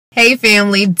Hey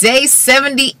family, day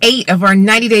 78 of our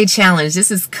 90-day challenge.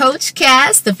 This is Coach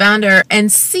Cass, the founder and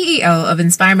CEO of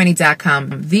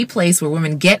InspireMoney.com, the place where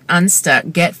women get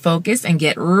unstuck, get focused, and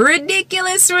get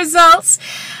ridiculous results.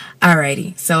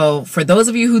 Alrighty, so for those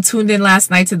of you who tuned in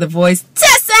last night to The Voice,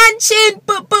 Tessanne Chin,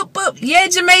 boop, boop, boop, yeah,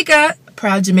 Jamaica,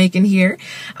 proud Jamaican here.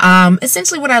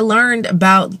 Essentially what I learned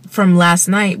from last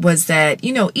night was that,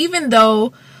 even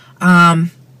though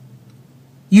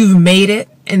you've made it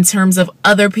in terms of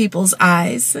other people's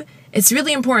eyes, it's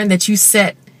really important that you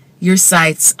set your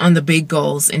sights on the big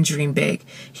goals and dream big.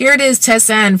 Here it is,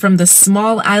 Tessanne from the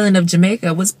small island of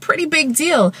Jamaica was a pretty big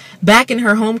deal back in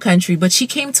her home country, but she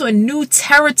came to a new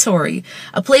territory,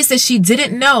 a place that she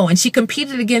didn't know, and she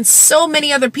competed against so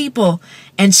many other people,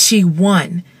 and she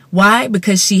won. Why?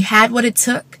 Because she had what it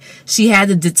took. She had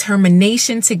the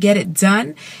determination to get it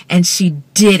done, and she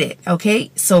did it,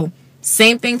 okay? So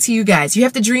same thing to you guys. You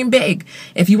have to dream big.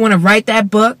 If you want to write that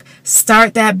book,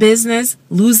 start that business,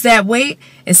 lose that weight,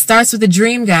 it starts with a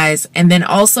dream, guys. And then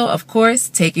also, of course,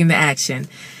 taking the action.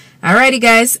 Alrighty,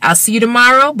 guys. I'll see you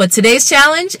tomorrow. But today's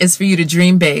challenge is for you to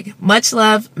dream big. Much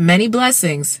love. Many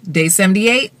blessings. Day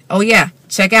 78. Oh, yeah.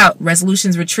 Check out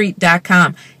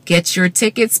resolutionsretreat.com. Get your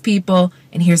tickets, people.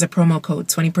 And here's a promo code,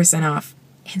 20% off.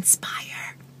 Inspire.